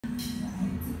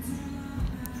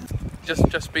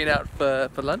just been out for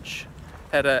lunch.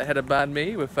 Had a banh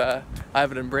mi with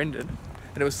Ivan and Brendan,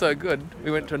 and it was so good.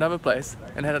 We went to another place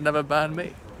and had another banh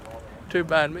mi. 2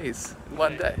 banh mis in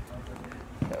one day.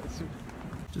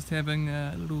 Just having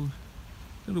a little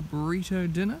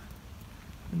burrito dinner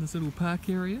in this little park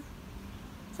area.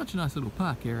 Such a nice little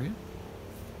park area.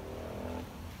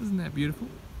 Isn't that beautiful?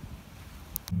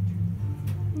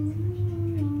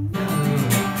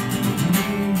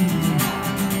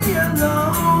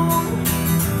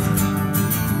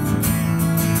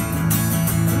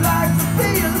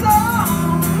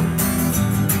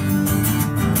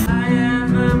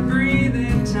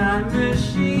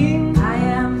 Machine. I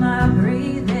am a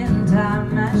breathing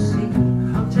time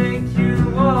machine. I'll take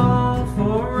you all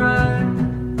for a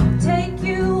ride. Take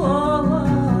you all.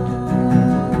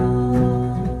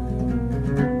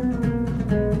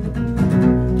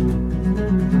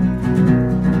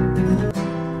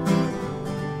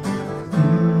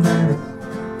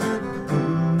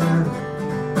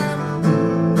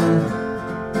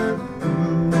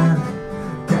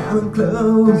 Down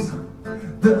close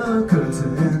the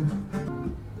curtain.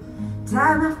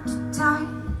 Time after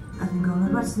time, I think all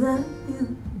of what's the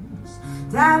use.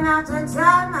 Time after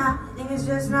time, I think it's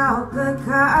just no good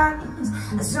cause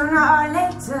sooner or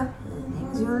later,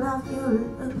 things you love you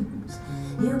lose.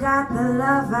 You got the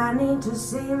love I need to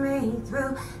see me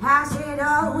through. I said,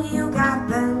 oh, you got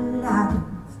the love.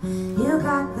 You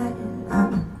got the